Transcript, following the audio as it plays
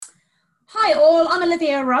Hi all, I'm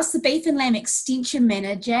Olivia Ross, the Beef and Lamb Extension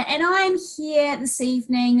Manager, and I'm here this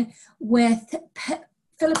evening with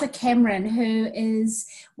Philippa Cameron, who is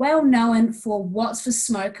well known for What's for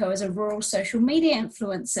Smoko as a rural social media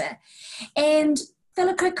influencer. And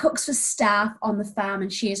Philippa cooks for staff on the farm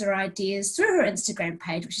and shares her ideas through her Instagram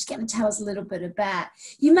page, which she's going to tell us a little bit about.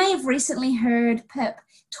 You may have recently heard Pip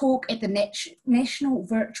talk at the National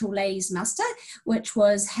Virtual Ladies Muster, which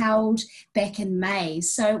was held back in May.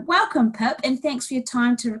 So welcome, Pip, and thanks for your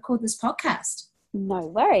time to record this podcast. No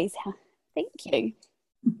worries. Thank you.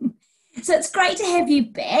 So it's great to have you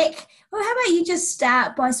back. Well, how about you just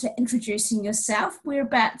start by sort of introducing yourself?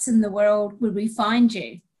 Whereabouts in the world would we find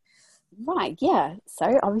you? Right, yeah.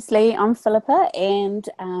 So obviously I'm Philippa, and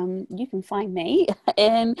you can find me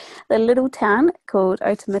in the little town called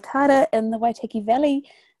Otamatata in the Waitaki Valley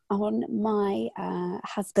on my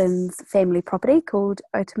husband's family property called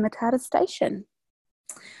Otamatata Station.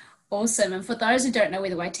 Awesome. And for those who don't know where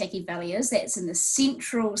the Waitaki Valley is, that's in the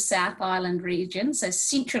central South Island region, so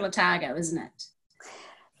central Otago, isn't it?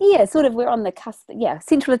 Yeah, sort of. We're on the cusp. Yeah,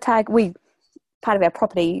 central Otago. Part of our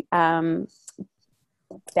property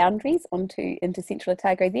boundaries into central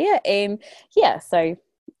Otago there, and yeah, so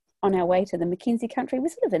on our way to the Mackenzie country, we're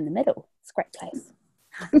sort of in the middle. It's a great place.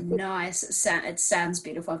 Nice. It sounds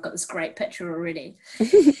beautiful. I've got this great picture already.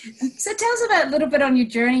 So tell us about a little bit on your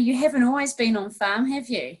journey. You haven't always been on farm, have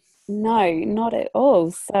you? No, not at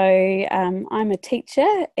all. So I'm a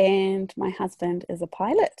teacher and my husband is a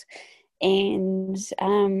pilot, and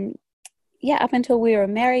up until we were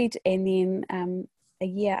married, and then a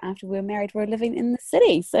year after we were married, we were living in the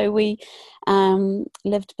city. So we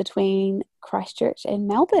lived between Christchurch and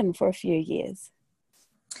Melbourne for a few years.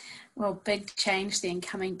 Well, big change then,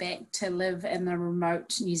 coming back to live in the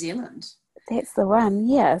remote New Zealand. That's the one,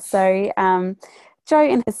 yeah. So Joe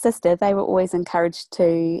and his sister, they were always encouraged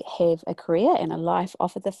to have a career and a life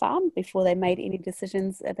off of the farm before they made any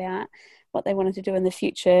decisions about what they wanted to do in the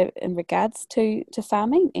future in regards to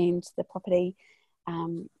farming and the property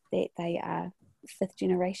that they are fifth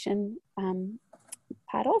generation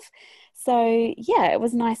part of. So yeah, it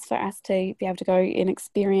was nice for us to be able to go and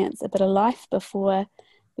experience a bit of life before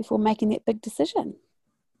making that big decision.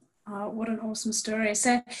 Oh, what an awesome story.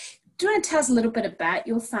 So do you want to tell us a little bit about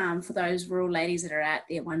your farm for those rural ladies that are out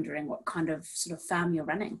there wondering what kind of sort of farm you're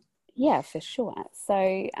running? Yeah, for sure.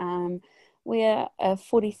 So we're a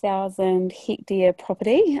 40,000 hectare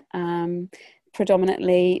property,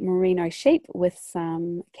 predominantly merino sheep with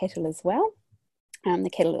some cattle as well. The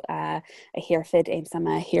cattle are a Hereford and some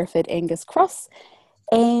are Hereford Angus cross.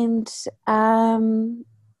 And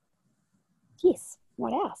yes,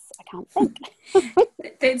 what else? I can't think.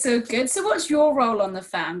 That's so good. So what's your role on the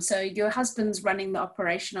farm? So your husband's running the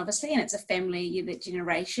operation, obviously, and it's a family, you're that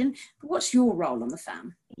generation. But what's your role on the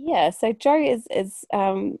farm? Yeah, so Joe is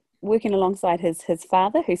working alongside his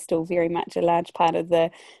father, who's still very much a large part of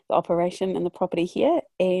the operation and the property here.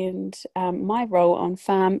 And my role on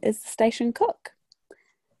farm is the station cook.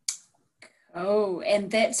 Oh,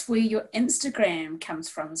 and that's where your Instagram comes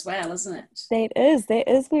from as well, isn't it? That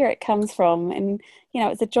is where it comes from. And,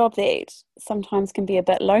 it's a job that sometimes can be a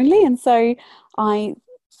bit lonely. And so I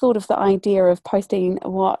thought of the idea of posting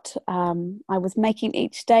what I was making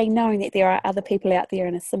each day, knowing that there are other people out there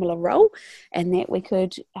in a similar role and that we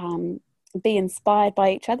could be inspired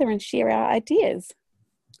by each other and share our ideas.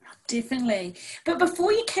 Definitely. But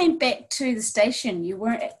before you came back to the station,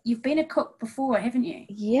 you've been a cook before, haven't you?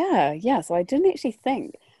 Yeah. So I didn't actually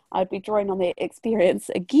think I'd be drawing on that experience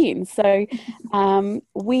again. So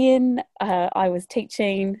when I was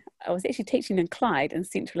actually teaching in Clyde in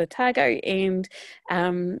Central Otago, and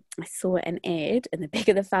I saw an ad in the back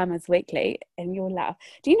of the Farmers Weekly, and you'll laugh.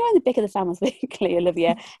 Do you know in the back of the Farmers Weekly,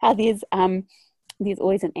 Olivia, how there's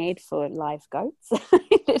always an ad for live goats?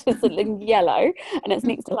 It is in yellow and it's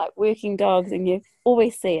next to like working dogs, and you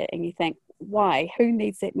always see it and you think, why? Who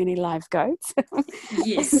needs that many live goats?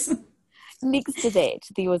 Yes. Next to that,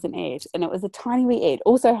 there was an ad, and it was a tiny wee ad,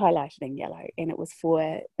 also highlighted in yellow, and it was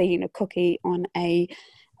for being a cookie on a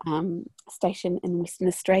station in Western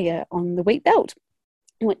Australia on the wheat belt,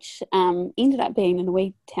 which ended up being in a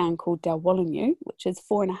wee town called Dalwallinu, which is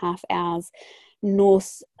 4.5 hours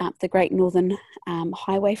north up the Great Northern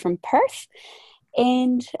Highway from Perth.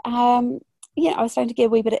 And I was starting to get a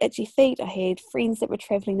wee bit of itchy feet. I had friends that were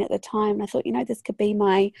travelling at the time, and I thought, this could be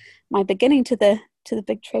my beginning to the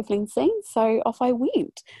big travelling scene. So off I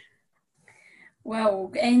went.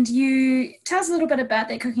 Well, and you tell us a little bit about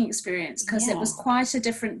that cooking experience, because it was quite a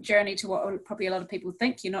different journey to what probably a lot of people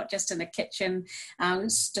think. You're not just in the kitchen,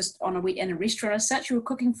 it's just in a restaurant as such. You were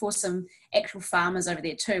cooking for some actual farmers over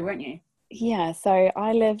there too, weren't you? Yeah, so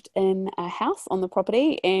I lived in a house on the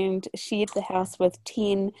property and shared the house with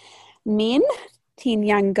 10 men, 10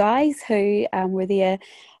 young guys who were there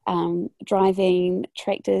driving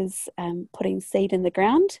tractors, putting seed in the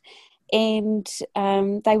ground. And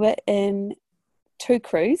they were in two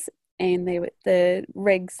crews, and the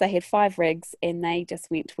rigs, they had 5 rigs, and they just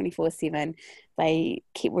went 24/7. They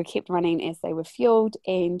were kept running as they were fueled,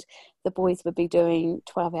 and the boys would be doing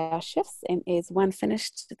 12-hour shifts, and as one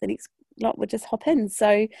finished, the next lot would just hop in.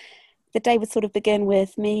 So the day would sort of begin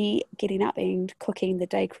with me getting up and cooking the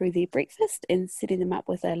day crew their breakfast and setting them up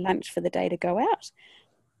with a lunch for the day to go out.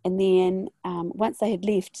 And then once they had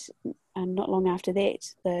left, not long after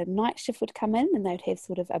that, the night shift would come in and they'd have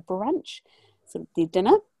sort of a brunch, sort of their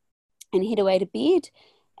dinner, and head away to bed.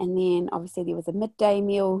 And then obviously there was a midday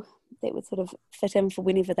meal that would sort of fit in for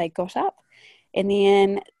whenever they got up. And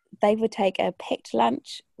then they would take a packed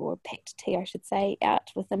lunch, or packed tea, I should say,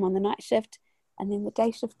 out with them on the night shift. And then the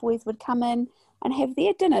day shift boys would come in and have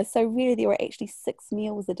their dinner. So really there were actually 6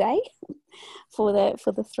 meals a day for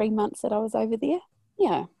the 3 months that I was over there.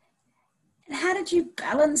 Yeah. And how did you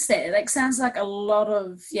balance that? Like, sounds like a lot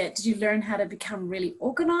of, yeah, did you learn how to become really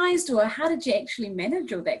organized, or how did you actually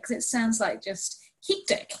manage all that? Because it sounds like just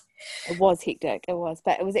hectic. It was hectic, it was,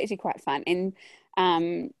 but it was actually quite fun.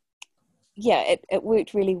 And yeah, it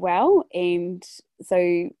worked really well. And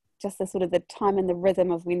so just the sort of the time and the rhythm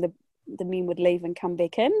of when the men would leave and come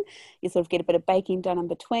back in, you sort of get a bit of baking done in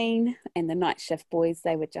between, and the night shift boys,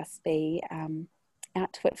 they would just be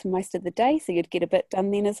out to it for most of the day, so you'd get a bit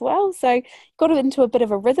done then as well. So got into a bit of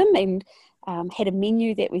a rhythm, and had a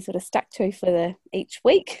menu that we sort of stuck to for each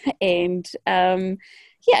week. And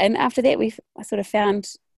yeah, and after that I sort of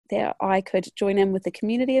found that I could join in with the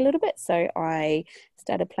community a little bit, so I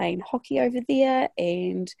started playing hockey over there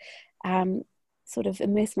and sort of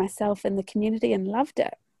immersed myself in the community and loved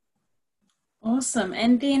it. Awesome.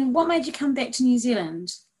 And then what made you come back to New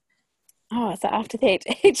Zealand? Oh, so after that,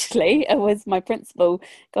 actually, it was my principal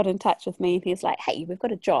got in touch with me, and he was like, "Hey, we've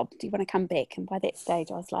got a job. Do you want to come back?" And by that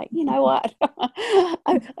stage, I was like, you know what?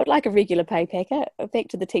 I'd like a regular pay packet. Back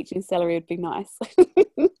to the teaching salary would be nice.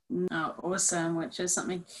 Oh, awesome, which is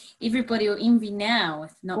something everybody will envy now,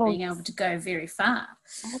 with not being able to go very far.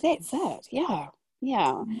 Oh, that's it. Yeah.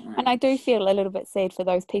 Yeah. And I do feel a little bit sad for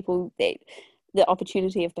those people that the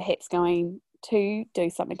opportunity of perhaps going to do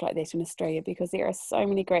something like that in Australia, because there are so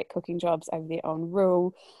many great cooking jobs over there on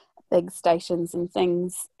rural big stations and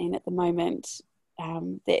things, and at the moment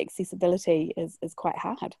the accessibility is quite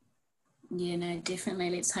hard. Yeah, no,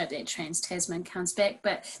 definitely. Let's hope that Trans-Tasman comes back,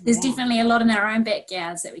 but there's definitely a lot in our own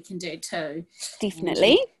backyards that we can do too.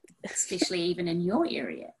 Definitely. Especially even in your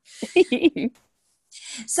area.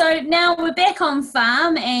 So now we're back on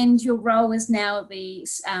farm, and your role is now the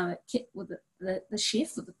chef,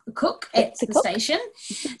 or the cook at the station.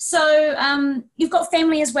 So you've got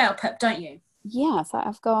family as well, Pip, don't you? Yeah, so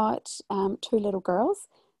I've got 2 little girls.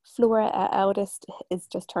 Flora, our eldest, is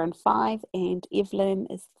just turned 5, and Evelyn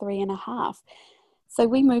is 3.5. So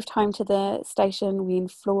we moved home to the station when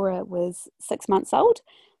Flora was 6 months old,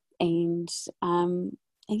 and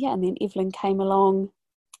yeah, and then Evelyn came along.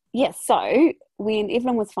 Yeah, so when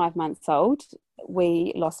Evelyn was 5 months old,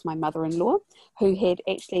 we lost my mother-in-law, who had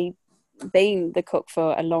actually been the cook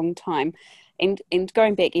for a long time. And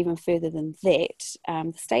going back even further than that,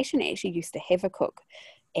 the station actually used to have a cook,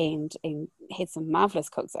 and had some marvelous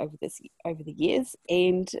cooks over the years.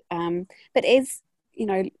 And but as you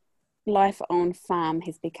know, life on farm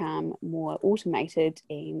has become more automated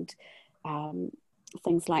and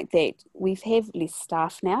things like that, we've have less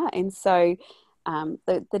staff now, and so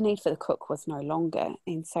the need for the cook was no longer,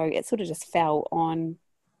 and so it sort of just fell on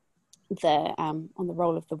the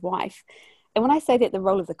role of the wife. And when I say that the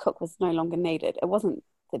role of the cook was no longer needed, it wasn't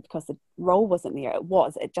that because the role wasn't there.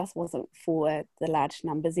 It just wasn't for the large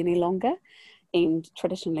numbers any longer. And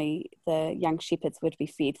traditionally, the young shepherds would be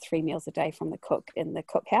fed 3 meals a day from the cook in the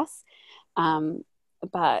cookhouse.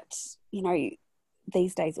 But you know,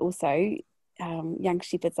 these days also, young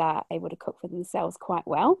shepherds are able to cook for themselves quite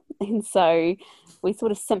well, and so we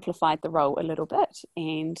sort of simplified the role a little bit.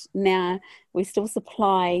 And now we still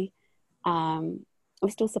supply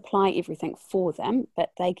everything for them,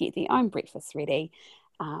 but they get their own breakfast ready.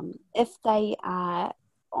 If they are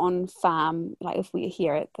on farm, like if we're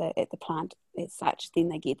here at the plant as such, then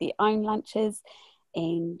they get their own lunches.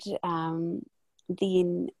 And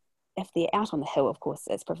then if they're out on the hill, of course,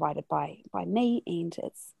 it's provided by me, and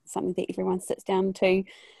it's something that everyone sits down to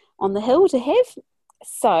on the hill to have.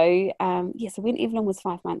 So so when Evelyn was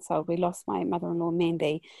 5 months old, we lost my mother-in-law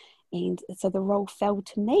Mandy, and so the role fell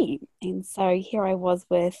to me. And so here I was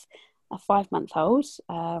with a 5-month-old,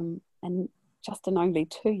 just an only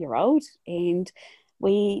 2-year-old, and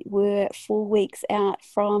we were 4 weeks out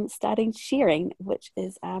from starting shearing, which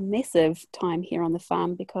is a massive time here on the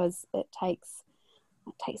farm because it takes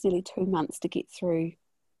nearly 2 months to get through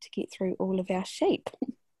all of our sheep.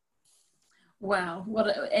 Wow.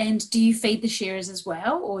 And do you feed the shearers as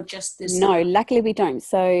well, or just this? No, luckily we don't.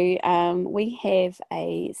 So we have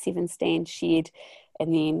a 7-stand shed,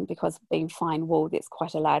 and then because being fine wool, that's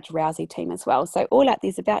quite a large rousey team as well. So all up,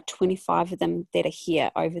 there's about 25 of them that are here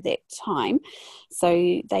over that time.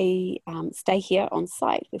 So they stay here on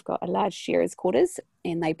site. We've got a large shearers quarters,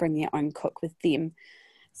 and they bring their own cook with them.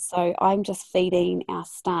 So I'm just feeding our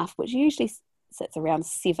staff, which usually sits around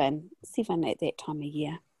seven at that time of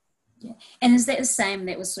year. Yeah. And is that the same?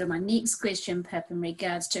 That was sort of my next question, Pip, in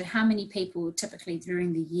regards to how many people typically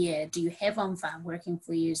during the year do you have on farm working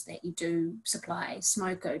for you that you do supply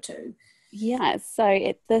smoko to? Yeah, so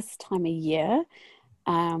at this time of year,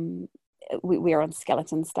 we're on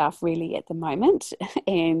skeleton staff really at the moment.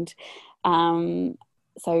 And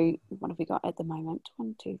so what have we got at the moment?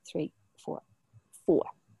 1, 2, 3, 4,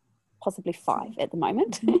 possibly 5 at the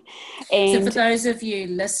moment. And so for those of you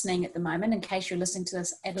listening at the moment, in case you're listening to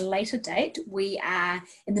this at a later date, we are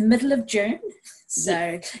in the middle of June, so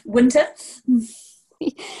yes. Winter.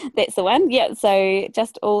 That's the one. Yeah, so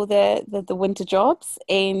just all the winter jobs,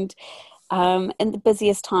 and in the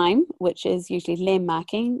busiest time, which is usually lamb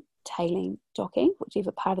marking, tailing, docking,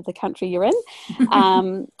 whichever part of the country you're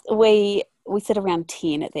in, we sit around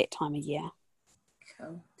 10 at that time of year.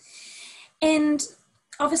 Cool. And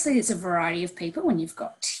obviously it's a variety of people when you've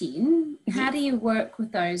got 10. Mm-hmm. How do you work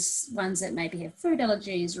with those ones that maybe have food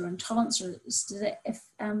allergies or intolerances? Does that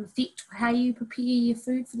affect how you prepare your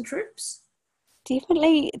food for the troops?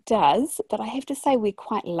 Definitely does, but I have to say we're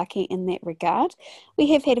quite lucky in that regard.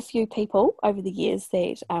 We have had a few people over the years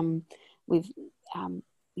that we've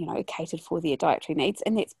catered for their dietary needs,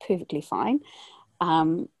 and that's perfectly fine.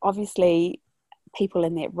 Obviously, people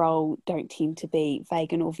in that role don't tend to be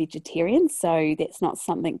vegan or vegetarian, so that's not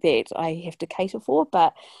something that I have to cater for,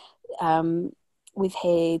 but we've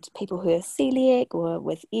had people who are celiac or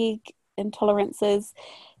with egg intolerances,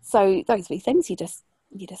 so those wee things you just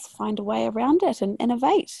find a way around it and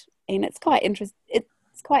innovate, and it's quite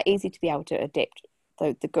easy to be able to adapt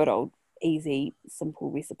the good old easy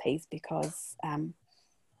simple recipes because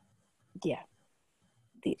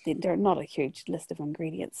there are not a huge list of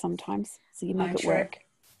ingredients sometimes, so you make it work.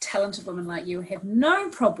 Talented women like you have no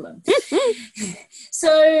problem.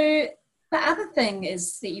 So the other thing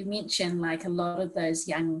is that you mentioned, like, a lot of those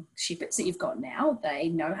young shepherds that you've got now, they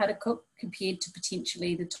know how to cook compared to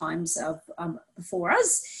potentially the times of before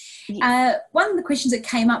us. Yes. One of the questions that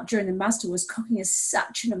came up during the muster was cooking is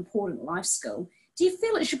such an important life skill. Do you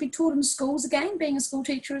feel it should be taught in schools again, being a school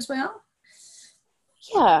teacher as well?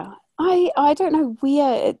 Yeah, I don't know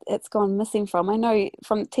where it's gone missing from. I know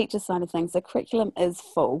from the teacher side of things, the curriculum is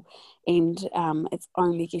full and it's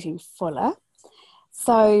only getting fuller.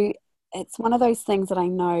 So it's one of those things that I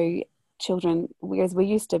know children, whereas we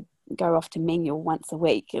used to go off to manual once a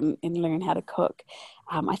week and learn how to cook,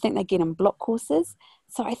 I think they get in block courses.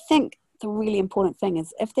 So I think the really important thing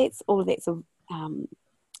is if that's all that's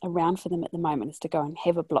around for them at the moment is to go and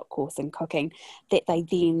have a block course in cooking, that they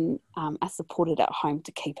then are supported at home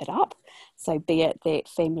to keep it up. So be it that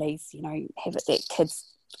families, have it that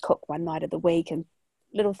kids cook one night of the week and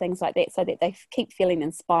little things like that, so that they keep feeling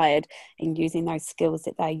inspired and using those skills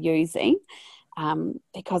that they're using,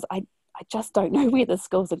 because I just don't know where the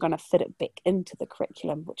schools are going to fit it back into the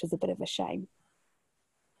curriculum, which is a bit of a shame.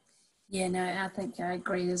 Yeah, no, I think I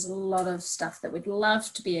agree. There's a lot of stuff that we'd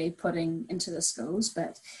love to be putting into the schools,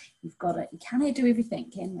 but you can't do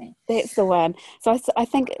everything, can we? That's the one. So I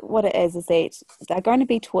think what it is that they're going to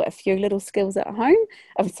be taught a few little skills at home.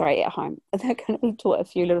 At home. They're going to be taught a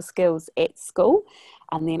few little skills at school.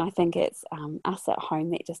 And then I think it's us at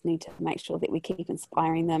home that just need to make sure that we keep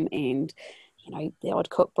inspiring them, and, the odd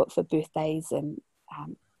cookbook for birthdays, and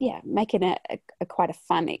making it a quite a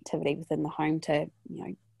fun activity within the home to,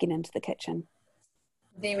 get into the kitchen.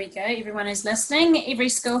 There we go. Everyone who's listening, every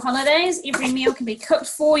school holidays, every meal can be cooked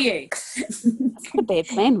for you. That's not a bad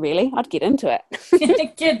plan, really. I'd get into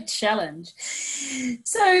it. Good challenge.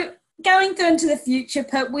 So going into the future,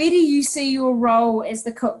 Pip, where do you see your role as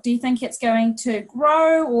the cook? Do you think it's going to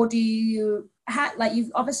grow, or do you,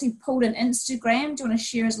 you've obviously pulled an Instagram. Do you want to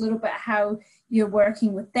share us a little bit how you're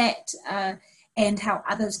working with that, and how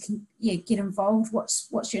others can get involved?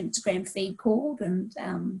 What's your Instagram feed called, and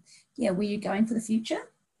where you're going for the future?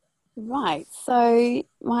 Right, so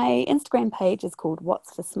my Instagram page is called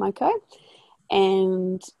What's for Smoko,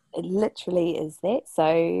 and it literally is that.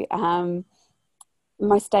 So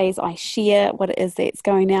most days I share what it is that's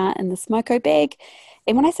going out in the smoko bag.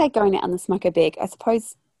 And when I say going out in the smoko bag, I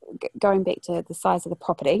suppose going back to the size of the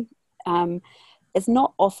property, it's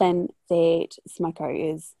not often that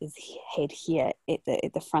smoko is had here at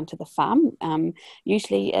the front of the farm.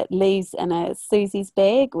 Usually it leaves in a Susie's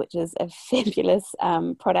bag, which is a fabulous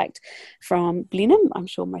product from Blenheim. I'm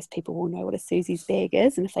sure most people will know what a Susie's bag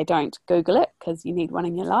is, and if they don't, Google it, because you need one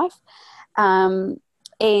in your life. And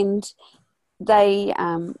they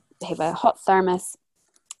have a hot thermos,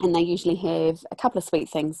 and they usually have a couple of sweet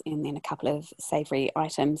things and then a couple of savoury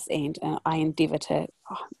items, and I endeavour to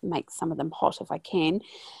make some of them hot if I can.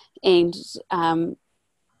 And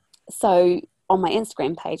so on my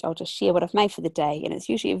Instagram page, I'll just share what I've made for the day, and it's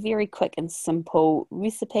usually a very quick and simple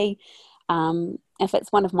recipe. If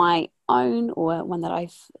it's one of my own or one that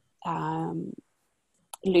I've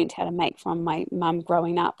learned how to make from my mum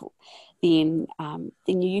growing up, then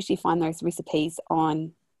you usually find those recipes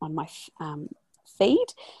on my feed.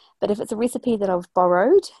 But if it's a recipe that I've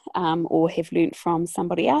borrowed or have learnt from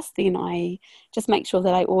somebody else, then I just make sure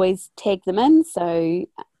that I always tag them in, so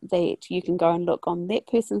that you can go and look on that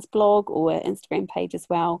person's blog or Instagram page as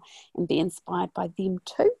well and be inspired by them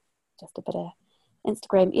too. Just a bit of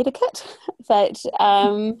Instagram etiquette. But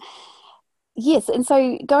yes, and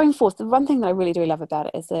so going forth, the one thing that I really do love about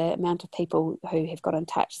it is the amount of people who have got in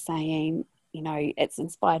touch saying, it's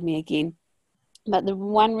inspired me again. But the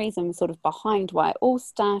one reason sort of behind why it all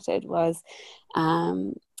started was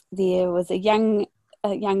there was a young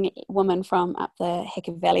woman from up the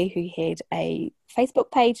Hacker Valley who had a Facebook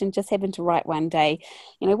page and just happened to write one day,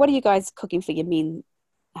 what are you guys cooking for your men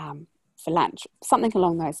for lunch? Something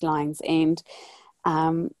along those lines. And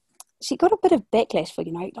she got a bit of backlash for,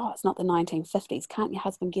 it's not the 1950s. Can't your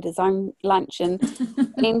husband get his own lunch? And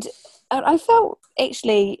I felt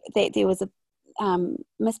actually that there was a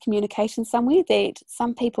miscommunication somewhere, that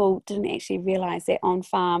some people didn't actually realise that on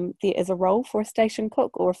farm there is a role for a station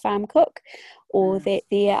cook or a farm cook, or that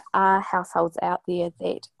there are households out there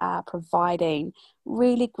that are providing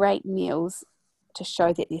really great meals to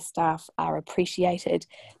show that their staff are appreciated,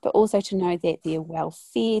 but also to know that they're well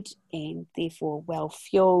fed and therefore well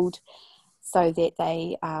fueled, so that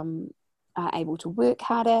they are able to work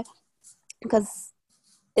harder. Because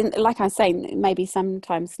like I say, maybe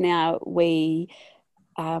sometimes now we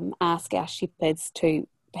ask our shepherds to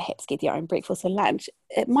perhaps get their own breakfast or lunch.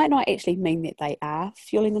 It might not actually mean that they are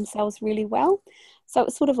fueling themselves really well. So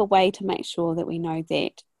it's sort of a way to make sure that we know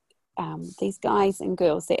that these guys and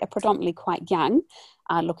girls that are predominantly quite young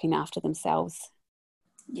are looking after themselves.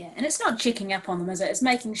 Yeah, and it's not checking up on them, is it? It's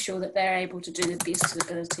making sure that they're able to do the best of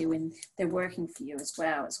their ability when they're working for you as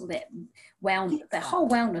well. It's all that that whole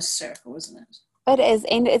wellness circle, isn't it? It is,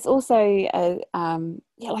 and it's also,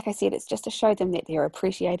 like I said, it's just to show them that they're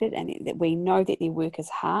appreciated and that we know that their work is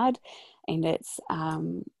hard, and it's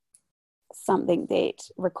something that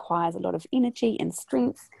requires a lot of energy and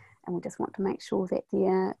strength, and we just want to make sure that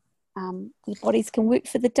their bodies can work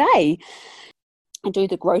for the day. And do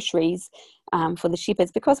the groceries for the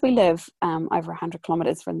shepherds, because we live over 100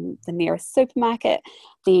 kilometres from the nearest supermarket.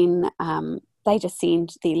 Then they just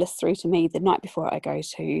send their list through to me the night before I go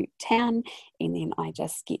to town, and then I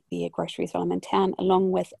just get their groceries while I'm in town,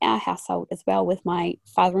 along with our household as well, with my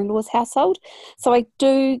father-in-law's household. So I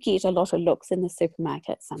do get a lot of looks in the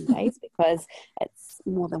supermarket some days because it's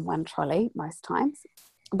more than one trolley most times.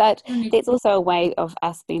 But that's also a way of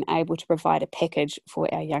us being able to provide a package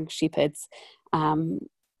for our young shepherds,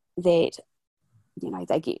 that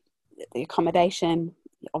they get the accommodation,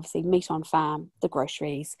 obviously meat on farm, the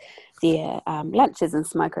groceries, their lunches and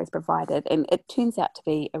smokos provided, and it turns out to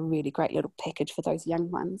be a really great little package for those young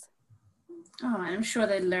ones. Oh, and I'm sure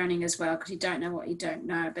they're learning as well, because you don't know what you don't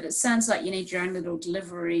know. But it sounds like you need your own little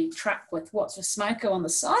delivery truck with what's for smoko on the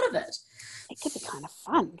side of it. It could be kind of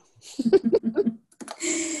fun.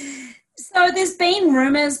 So there's been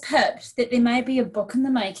rumours, Pip, that there may be a book in the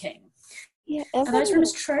making. Yeah, are those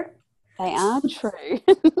rumours true? They are true.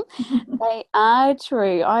 They are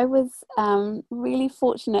true. I was really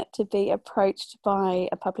fortunate to be approached by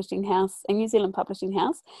a publishing house, a New Zealand publishing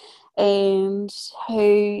house, and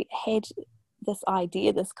who had this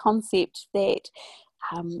idea, this concept that,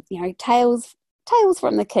 tales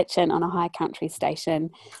from the kitchen on a high country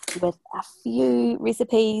station, with a few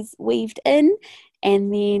recipes weaved in,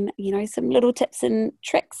 and then, some little tips and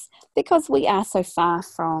tricks, because we are so far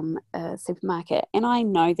from a supermarket. And I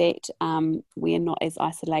know that we're not as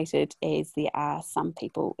isolated as there are some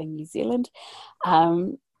people in New Zealand.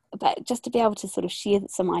 But just to be able to sort of share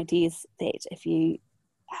some ideas that if you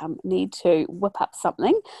need to whip up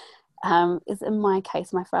something, is in my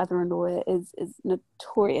case, my father-in-law is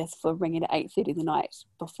notorious for ringing at 8:30 the night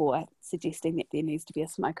before, suggesting that there needs to be a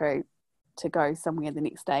smoko to go somewhere the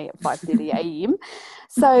next day at 5:30 a.m.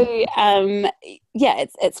 So yeah,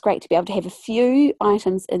 it's great to be able to have a few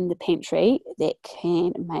items in the pantry that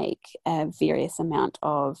can make a various amount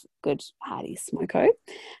of good hearty smoko.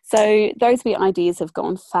 So those wee ideas have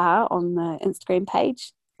gone far on the Instagram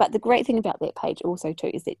page. But the great thing about that page also too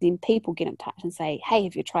is that then people get in touch and say, hey,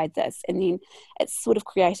 have you tried this? And then it's sort of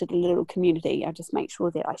created a little community. I just make sure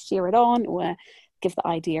that I share it on or give the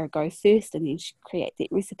idea a go first and then create that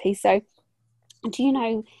recipe. So do you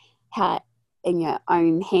know how in your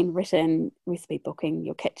own handwritten recipe book in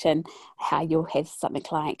your kitchen, how you'll have something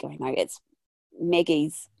like, I know, it's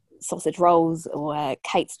Maggie's sausage rolls or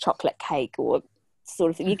Kate's chocolate cake or sort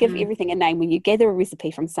of thing. You give everything a name. When you gather a recipe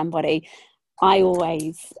from somebody, I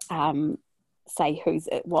always say whose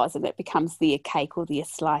it was, and it becomes their cake or their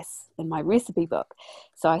slice in my recipe book.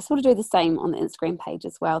 So I sort of do the same on the Instagram page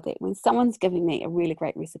as well, that when someone's giving me a really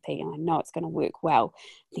great recipe and I know it's going to work well,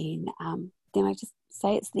 then I just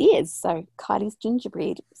say it's theirs. So Kylie's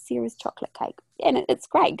gingerbread, Sarah's chocolate cake. And it's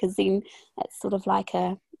great because then it's sort of like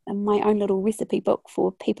my own little recipe book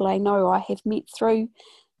for people I know I have met through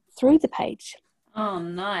the page. Oh,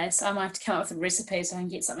 nice. I might have to come up with a recipe so I can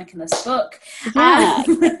get something in this book. Yeah,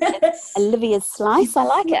 Olivia's slice. I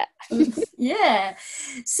like it. Yeah.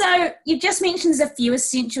 So you've just mentioned there's a few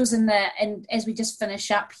essentials and as we just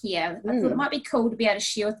finish up here, I thought it might be cool to be able to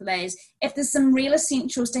share with the ladies if there's some real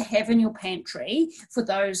essentials to have in your pantry for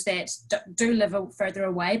those that do live further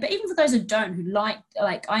away, but even for those who don't, who like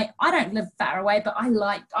I don't live far away, but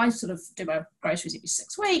I sort of do my groceries every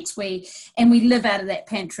 6 weeks. We live out of that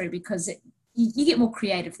pantry because you get more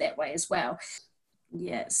creative that way as well.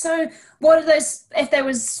 Yeah. So what are those, if there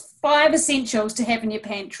was 5 essentials to have in your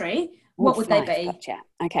pantry, what would they be? Gotcha.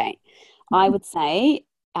 Okay. I would say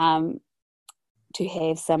to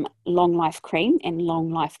have some long life cream and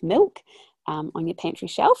long life milk on your pantry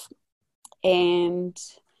shelf. And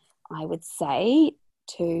I would say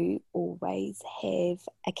to always have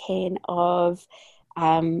a can of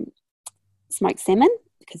smoked salmon,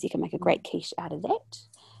 because you can make a great quiche out of that.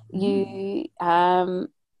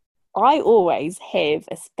 I always have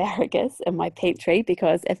asparagus in my pantry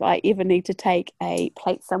because if I ever need to take a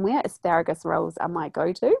plate somewhere, asparagus rolls are my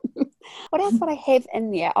go-to. What else would I have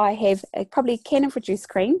in there? I have probably a can of reduced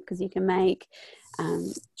cream because you can make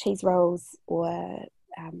cheese rolls or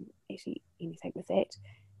actually anything with that.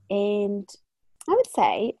 And I would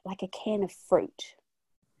say like a can of fruit.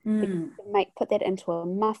 Put that into a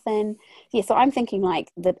muffin. Yeah, so I'm thinking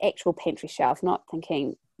like the actual pantry shelf, not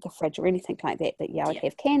thinking the fridge or anything like that, but yeah, I would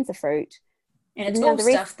have cans of fruit. And it's all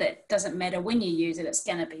stuff that doesn't matter when you use it, it's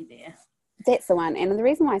going to be there. That's the one. And the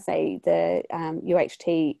reason why I say the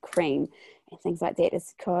UHT cream and things like that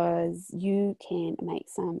is because you can make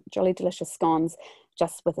some jolly delicious scones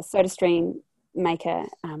just with a soda stream maker.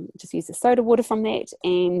 Just use the soda water from that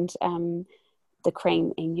and the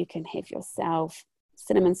cream, and you can have yourself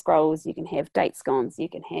cinnamon scrolls, you can have date scones, you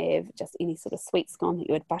can have just any sort of sweet scone that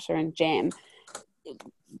you would butter and jam.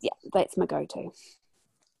 Yeah, that's my go-to.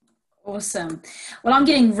 Awesome. Well, I'm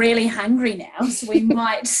getting really hungry now, so we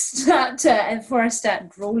might start to, before I start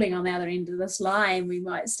drooling on the other end of this line, we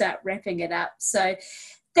might start wrapping it up. So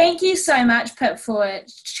thank you so much, Pip, for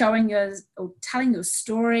telling your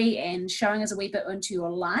story and showing us a wee bit into your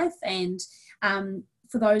life. And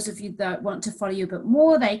for those of you that want to follow you a bit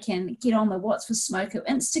more, they can get on the What's for Smoko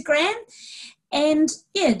Instagram. And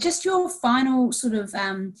yeah, just your final sort of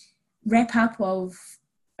wrap up of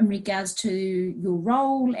in regards to your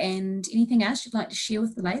role and anything else you'd like to share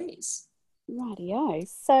with the ladies. Rightio.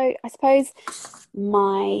 So I suppose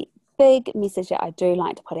my big message that I do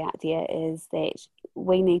like to put out there is that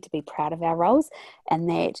we need to be proud of our roles, and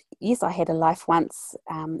that yes, I had a life once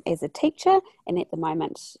as a teacher, and at the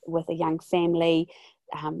moment with a young family,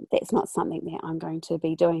 that's not something that I'm going to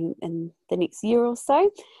be doing in the next year or so,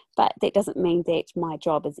 but that doesn't mean that my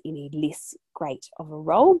job is any less great of a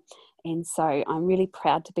role. And so I'm really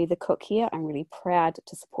proud to be the cook here. I'm really proud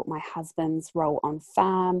to support my husband's role on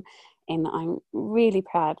farm, and I'm really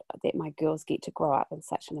proud that my girls get to grow up in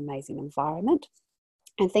such an amazing environment.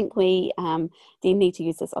 I think we then need to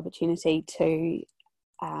use this opportunity to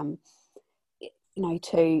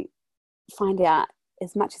to find out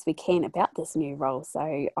as much as we can about this new role.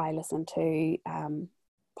 So I listen to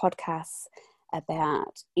podcasts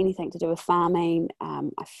about anything to do with farming.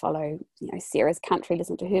 I follow, Sarah's Country,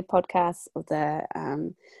 listen to her podcast, or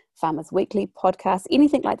the Farmers Weekly podcast,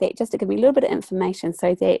 anything like that, just to give me a little bit of information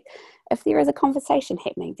so that if there is a conversation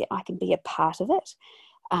happening, that I can be a part of it.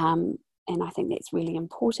 And and I think that's really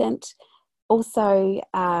important. Also,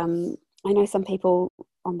 I know some people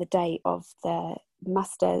on the day of the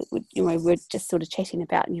muster, we're just sort of chatting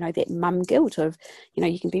about, that mum guilt of,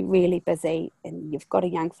 you can be really busy and you've got a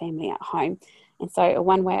young family at home. And so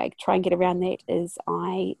one way I try and get around that is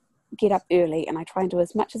I get up early and I try and do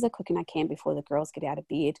as much as I cooking I can before the girls get out of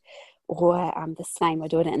bed, or the same, I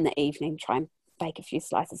do it in the evening, try and bake a few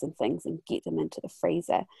slices and things and get them into the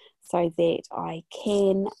freezer so that I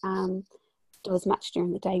can do as much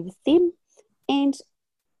during the day with them. And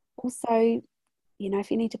also,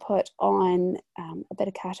 if you need to put on a bit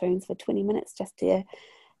of cartoons for 20 minutes just to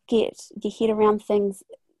get your head around things,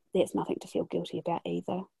 that's nothing to feel guilty about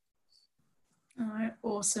either. Oh,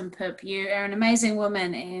 awesome, Pip. You are an amazing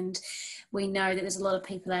woman, and we know that there's a lot of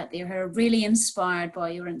people out there who are really inspired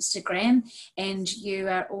by your Instagram, and you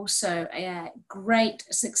are also a great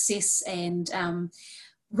success and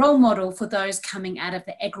role model for those coming out of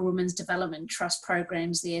the Agri Women's Development Trust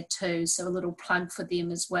programs there too. So a little plug for them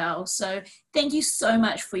as well. So thank you so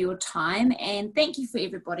much for your time, and thank you for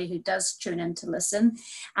everybody who does tune in to listen.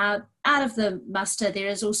 Out of the muster, there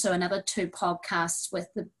is also another 2 podcasts with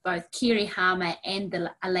both Kerry Harmer and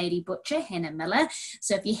a lady butcher, Hannah Miller.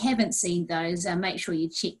 So if you haven't seen those, make sure you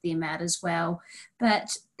check them out as well.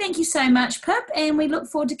 But thank you so much, Pip, and we look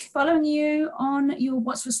forward to following you on your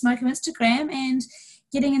What's for Smoko Instagram and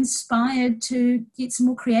getting inspired to get some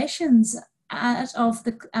more creations out of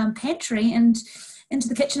the pantry and into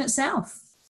the kitchen itself.